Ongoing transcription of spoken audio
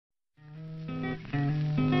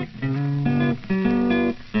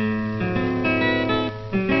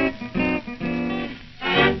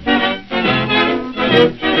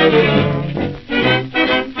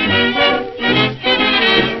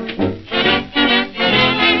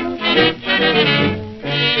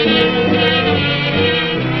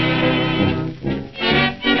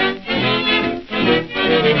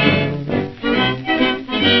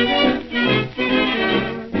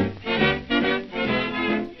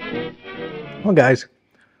Well, guys,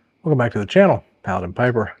 welcome back to the channel, Paladin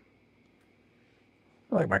Piper. I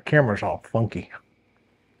feel like my camera's all funky.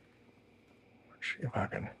 Let's see if I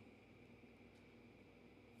can.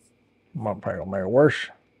 Might probably make it worse.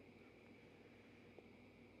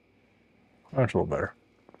 That's a little better.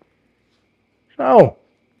 So,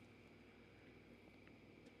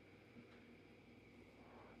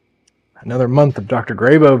 another month of Dr.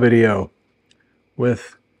 Grabow video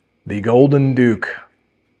with the Golden Duke.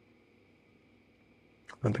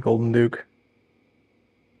 Is that the Golden Duke?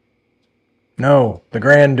 No, the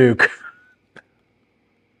Grand Duke.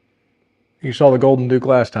 You saw the Golden Duke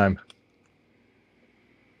last time.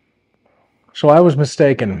 So I was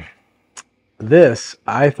mistaken.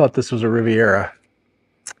 I thought this was a Riviera.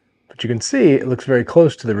 But you can see it looks very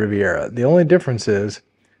close to the Riviera. The only difference is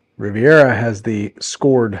Riviera has the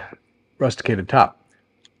scored rusticated top.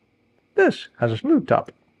 This has a smooth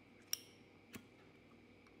top.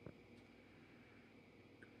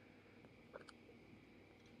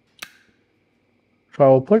 So I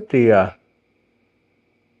will put the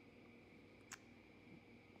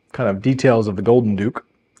kind of details of the Golden Duke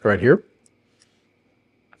right here.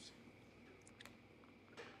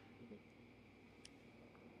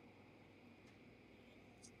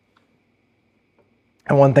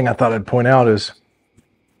 And one thing I thought I'd point out is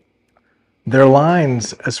their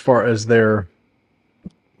lines, as far as their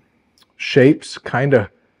shapes, kind of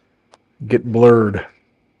get blurred.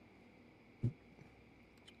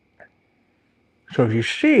 So if you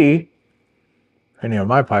see any of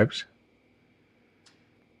my pipes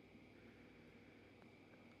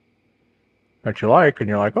that you like, and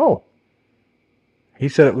you're like, oh, he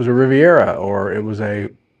said it was a Riviera, or it was a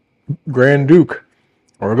Grand Duke,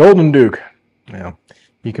 or a Golden Duke, you know,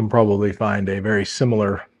 you can probably find a very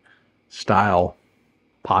similar style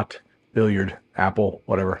pot, billiard, apple,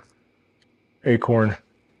 whatever, acorn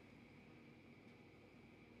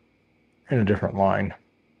in a different line.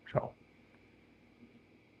 So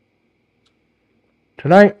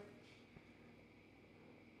tonight,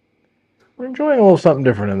 we're enjoying a little something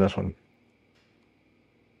different in this one.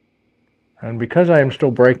 And because I am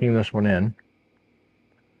still breaking this one in,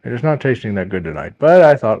 it is not tasting that good tonight. But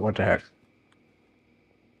I thought, what the heck.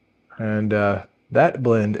 And that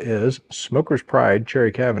blend is Smoker's Pride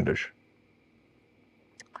Cherry Cavendish.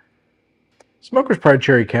 Smoker's Pride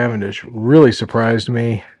Cherry Cavendish really surprised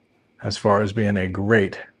me as far as being a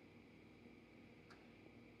great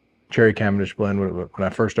Cherry Cavendish blend when I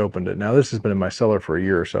first opened it. Now this has been in my cellar for a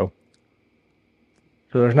year or so.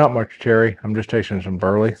 So there's not much cherry. I'm just tasting some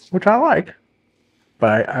burley, which I like.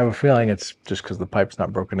 But I have a feeling it's just because the pipe's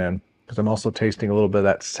not broken in. Because I'm also tasting a little bit of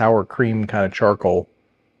that sour cream kind of charcoal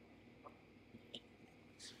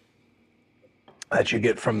that you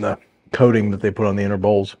get from the coating that they put on the inner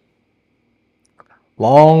bowls.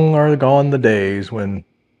 Long are gone the days when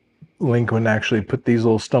Lincoln actually put these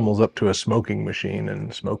little stummels up to a smoking machine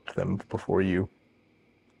and smoked them before you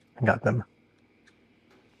got them.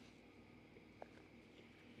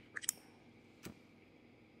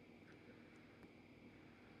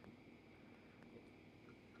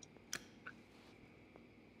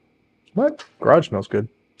 What? Garage smells good.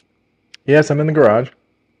 Yes, I'm in the garage.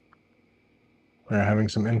 We're having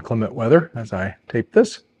some inclement weather as I tape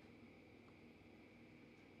this.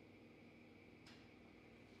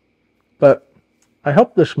 But I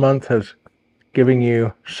hope this month has given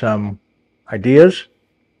you some ideas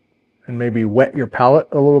and maybe whet your palate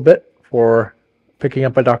a little bit for picking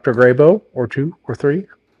up a Dr. Grabow or 2 or 3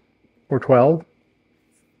 or 12.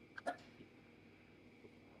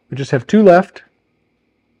 We just have 2 left.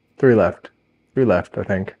 3 left. 3 left, I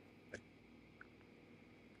think.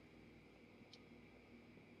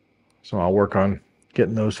 So I'll work on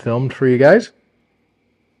getting those filmed for you guys.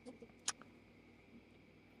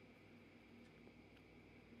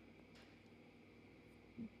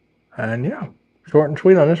 And yeah, short and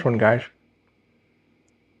sweet on this one, guys.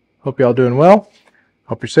 Hope y'all doing well.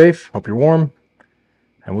 Hope you're safe. Hope you're warm.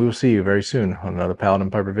 And we will see you very soon on another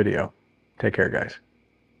Paladin Piper video. Take care, guys.